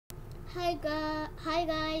Hi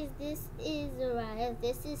guys, this is Raya.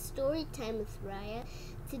 This is story time with Raya.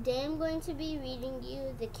 Today I'm going to be reading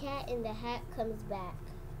you The Cat in the Hat Comes Back.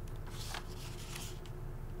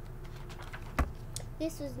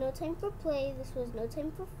 This was no time for play, this was no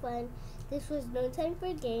time for fun, this was no time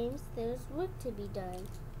for games, there was work to be done.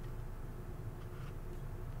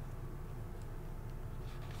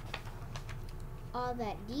 All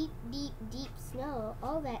that deep snow,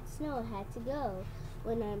 all that snow had to go.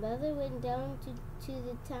 When my mother went down to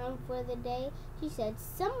the town for the day, she said,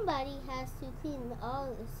 somebody has to clean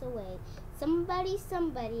all this away. Somebody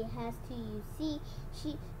has to, you see.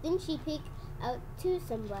 Then she picked out two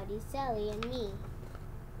somebody, Sally and me.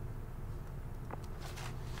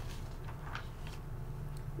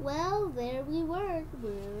 Well, there we were.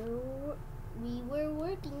 We were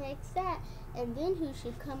working like that, and then who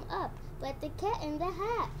should come up but the cat in the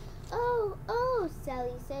hat? Oh,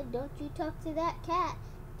 Sally said, don't you talk to that cat.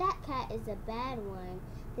 That cat is a bad one.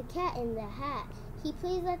 The cat in the hat. He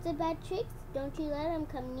plays lots of bad tricks. Don't you let him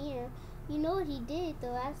come near. You know what he did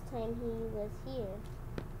the last time he was here.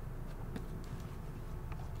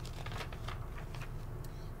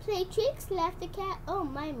 Play tricks? Laughed the cat. Oh,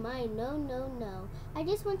 my, no. I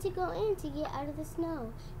just want to go in to get out of the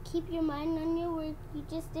snow. Keep your mind on your work. You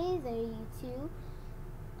just stay there, you two.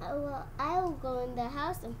 I'll go in the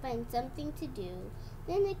house and find something to do.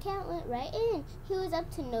 Then the cat went right in. He was up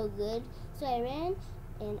to no good, so I ran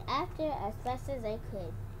in after as fast as I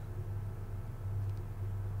could.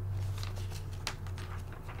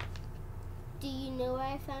 Do you know where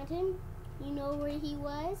I found him? You know where he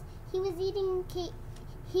was? He was eating cake.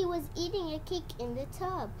 He was eating a cake in the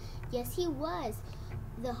tub. Yes, he was.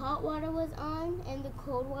 The hot water was on and the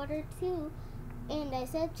cold water too. And I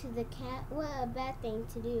said to the cat, what a bad thing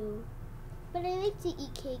to do. But I like to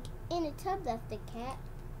eat cake in a tub, laughed the cat.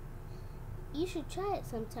 You should try it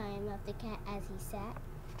sometime, laughed the cat as he sat.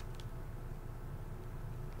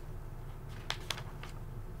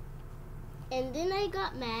 And then I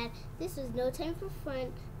got mad. This was no time for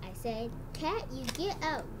fun. I said, cat, you get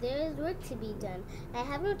out. There is work to be done. I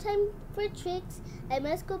have no time for tricks. I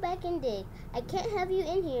must go back and dig. I can't have you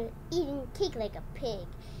in here eating cake like a pig.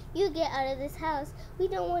 You get out of this house. We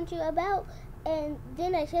don't want you about. And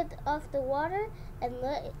then I shut off the water and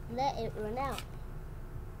let it run out.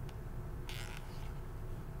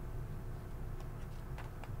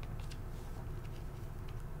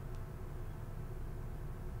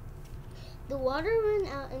 The water ran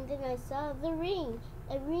out and then I saw the ring.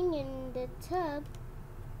 A ring in the tub.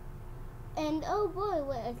 And oh boy,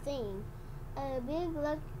 what a thing. A big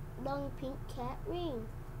long pink cat ring.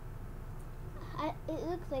 It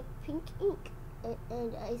looks like pink ink.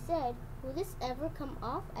 And I said, will this ever come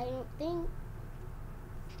off? I don't think.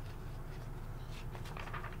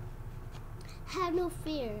 Have no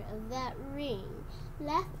fear of that ring,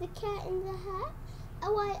 laughed the cat in the hat.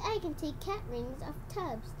 Oh, why, I can take cat rings off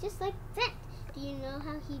tubs, just like that. Do you know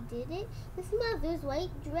how he did it? His mother's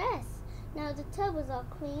white dress. Now the tub was all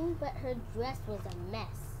clean, but her dress was a mess.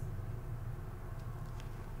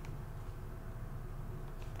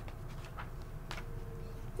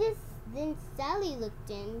 Then Sally looked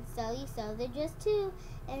in. Sally saw the dress too,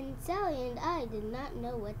 and Sally and I did not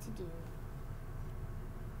know what to do.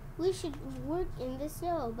 We should work in the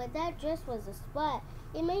snow, but that dress was a spot.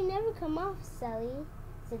 It may never come off, Sally,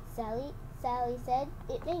 said Sally. Sally said,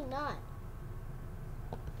 it may not.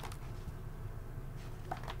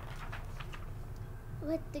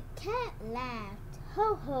 But the cat laughed.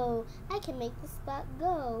 Ho ho, I can make the spot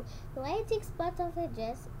go. The way I take spots off a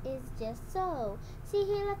dress is just so. See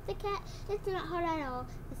here, laughed the cat. It's not hard at all.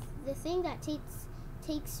 The thing that takes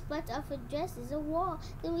spots off a dress is a wall.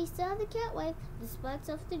 Then we saw the cat wipe the spots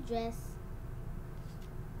off the dress.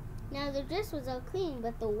 Now the dress was all clean,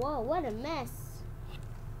 but the wall, what a mess.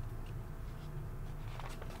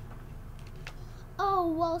 Oh,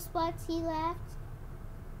 wall spots, he laughed.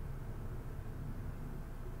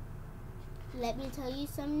 Let me tell you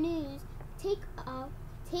some news. To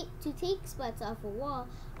take spots off a wall,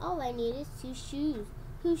 all I need is two shoes.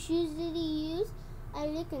 Whose shoes did he use? I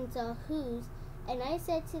looked and saw whose, and I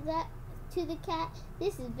said to the cat,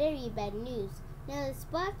 this is very bad news. Now the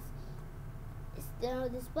spot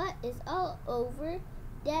is all over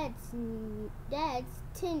Dad's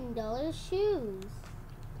 $10 shoes.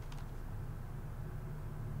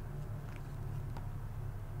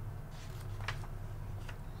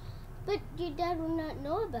 But your dad will not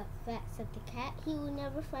know about that, said the cat. He will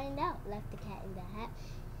never find out, laughed the cat in the hat.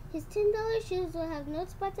 His $10 shoes will have no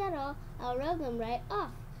spots at all. I'll rub them right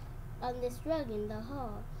off on this rug in the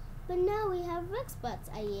hall. But now we have rug spots,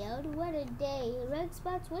 I yelled. What a day. Rug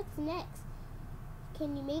spots, what's next?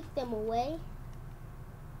 Can you make them away?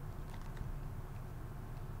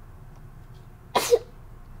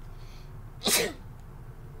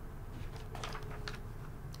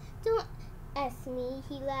 Don't ask me,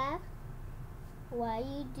 he laughed. Why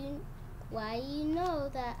you know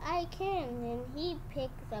that I can? And he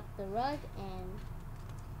picked up the rug and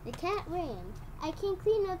the cat ran. I can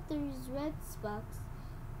clean up those red spots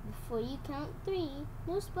before you count 3.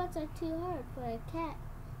 No spots are too hard for a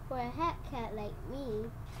hat cat like me.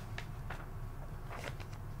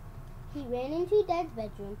 He ran into Dad's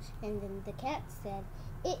bedroom, and then the cat said,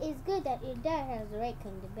 "It is good that your dad has the right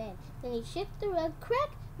kind of bed." Then he shook the rug, crack!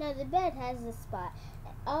 Now the bed has a spot.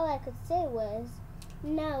 All I could say was,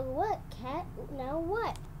 "Now what, cat? Now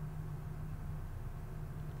what?"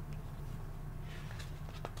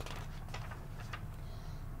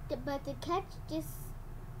 But the cat just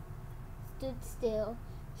stood still.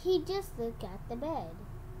 He just looked at the bed.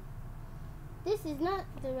 "This is not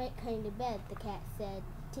the right kind of bed," the cat said.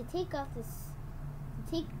 To take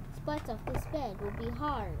spots off this bed will be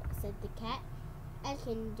hard," said the cat. I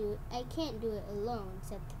can't do it alone,"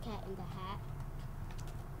 said the cat in the hat.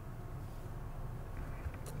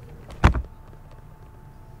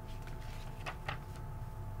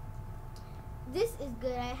 "This is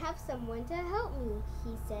good. I have someone to help me,"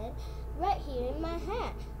 he said. "Right here in my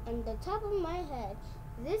hat, on the top of my head.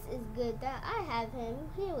 This is good that I have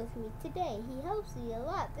him here with me today. He helps me a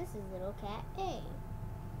lot. This is little cat A."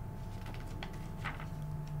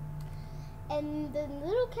 And the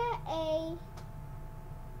little cat A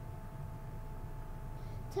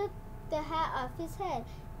took the hat off his head.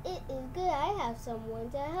 "It is good I have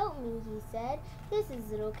someone to help me," he said. "This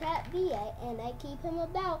is little cat B, and I keep him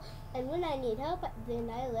about, and when I need help, then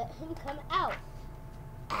I let him come out."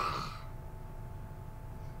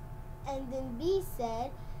 And then B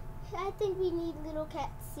said, "I think we need little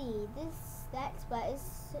cat C. That spot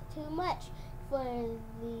is too much for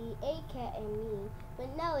the A cat and me.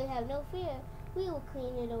 But now we have no fear. We will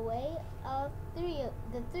clean it away.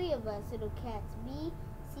 The three of us, little cats B,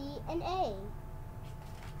 C, and A.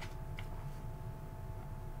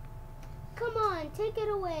 Come on, take it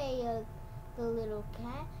away, the little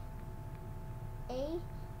cat. A,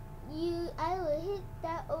 I will hit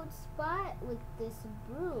that old spot with this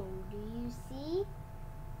broom. Do you see?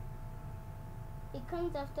 It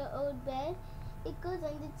comes off the old bed. It goes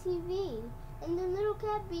on the TV. And the little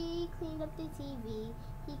cat B cleaned up the TV.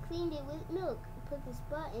 He cleaned it with milk, put the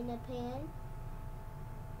spot in a pan,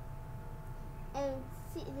 and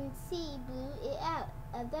C blew it out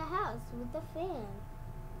of the house with a fan.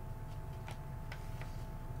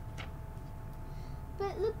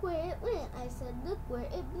 But look where it went, I said. Look where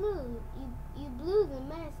it blew. You blew the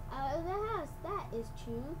mess out of the house. That is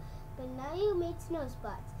true. But now you made snow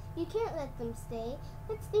spots. You can't let them stay.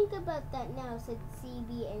 Let's think about that now, said C,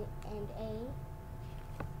 B, and A.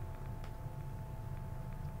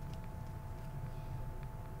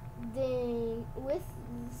 Then with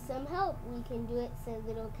some help we can do it, said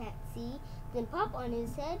little cat C. Then pop on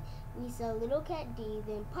his head, we saw little cat D.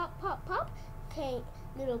 Then pop, pop, pop came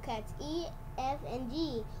little cats E, F, and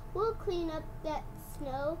G. We'll clean up that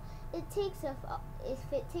snow. If it takes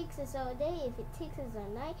us all day, if it takes us all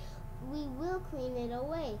night, we will clean it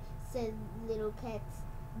away, said little cats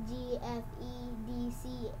G, F, E, D,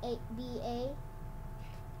 C, B, A.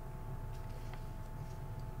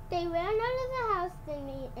 They ran out of the house,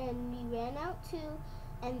 and we ran out too,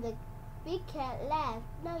 and the big cat laughed.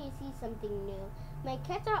 Now you see something new. My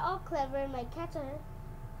cats are all clever, my cats are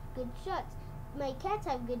good shots. My cats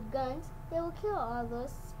have good guns. They will kill all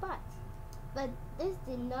those spots. But this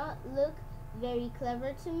did not look very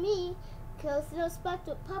clever to me. Kill little spots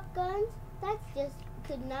with pop guns? That just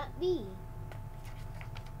could not be.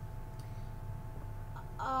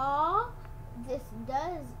 Aw, this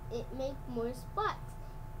does it make more spots,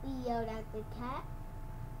 we yelled at the cat.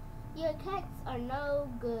 Your cats are no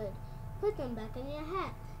good. Put them back in your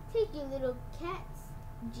hat. Take your little cats,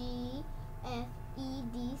 G, F, E,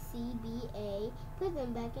 D, C, B, A. Put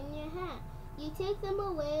them back in your hat. You take them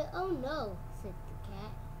away? Oh no, said the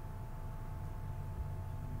cat.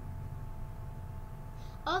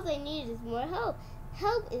 All they need is more help.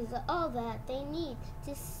 Help is all that they need.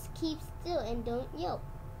 Just keep still and don't yelp.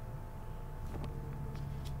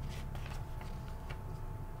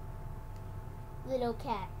 Little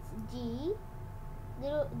cats G.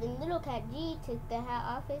 The little cat G took the hat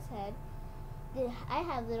off his head. I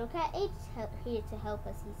have little cat H here to help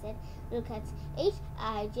us, he said. Little cats H,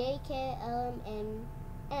 I, J, K, L, M, N,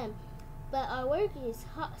 M. But our work is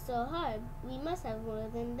so hard. We must have more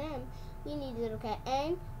than them. We need little cat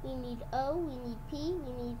N, we need O, we need P,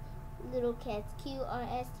 we need little cats Q, R,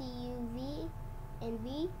 S, T, U, V, and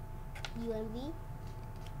V, U and V.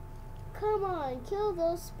 Come on, kill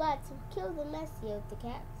those spots. Kill the messy of the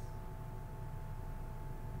cats.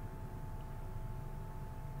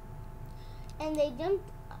 And they jumped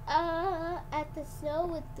at the snow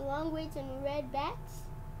with long waits and red bats.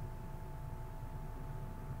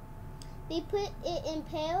 They put it in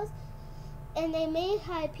pails, and they made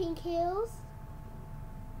high pink hills,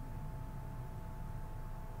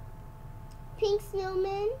 pink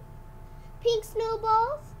snowmen, pink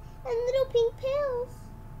snowballs, and little pink pails.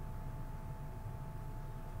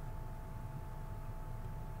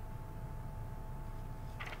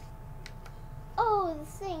 Oh, the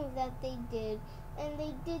things that they did, and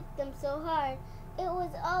they did them so hard. It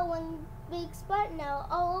was all one big spot now,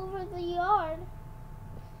 all over the yard.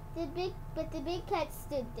 But the big cat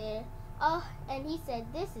stood there. Oh, and he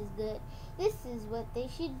said, "This is good. This is what they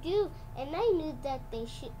should do." And I knew that they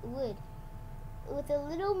would. With a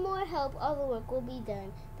little more help, all the work will be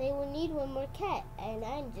done. They will need one more cat, and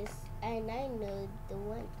I know the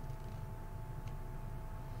one.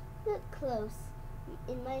 Look close.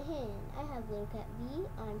 In my hand, I have little cat V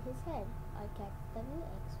on his head. Our cats W,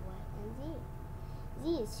 X, Y, and Z.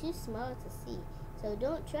 Z is too small to see, so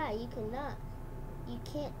don't try. You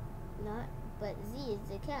can't not. But Z is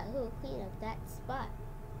the cat who will clean up that spot.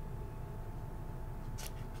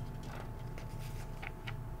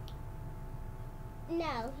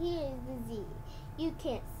 Now here is the Z. You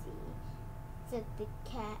can't see, said the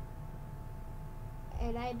cat.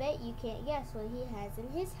 And I bet you can't guess what he has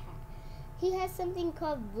in his hat. He has something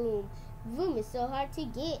called Vroom. Vroom is so hard to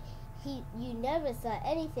get. You never saw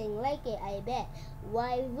anything like it, I bet.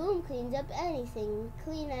 Why, Vroom cleans up anything,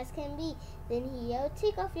 clean as can be. Then he yelled,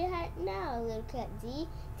 "Take off your hat now, little cat Z.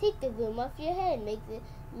 Take the Vroom off your head.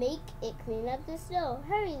 Make it clean up the snow.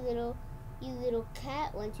 Hurry, you little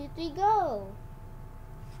cat. 1, 2, 3, go."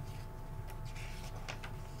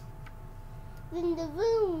 Then the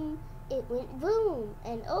Vroom, it went vroom.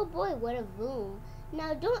 And oh boy, what a vroom.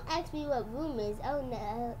 Now don't ask me what vroom is.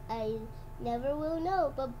 I never will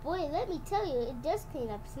know. But boy, let me tell you, it does clean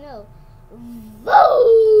up snow.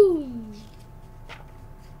 Vroom!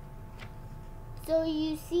 So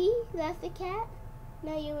you see, laughed the cat.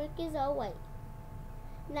 Now your work is all white.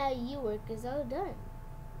 Now your work is all done.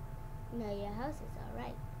 Now your house is all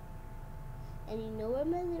right. And you know where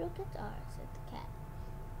my little cats are, said the cat.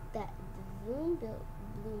 That the vroom blew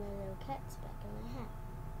my little cats back in my hat.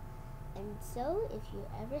 And so, if you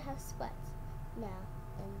ever have spots, now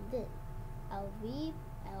and then, I'll be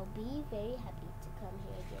very happy to come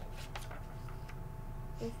here again.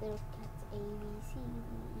 With little cats A, B, C, D,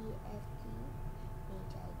 E, F, G,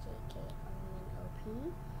 H, I, J, K, L, M, N, O, P,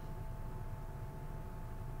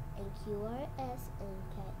 and Q, R, S, and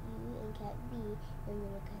cat U, and cat V, and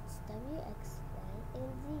little cats W, X, Y,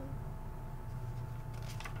 and Z.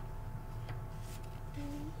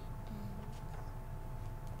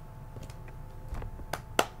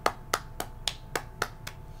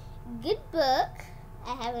 Good book.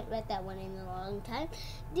 I haven't read that one in a long time.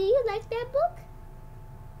 Do you like that book?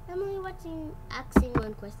 I'm only asking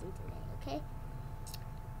one question today, okay?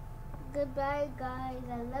 Goodbye, guys.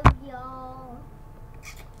 I love y'all.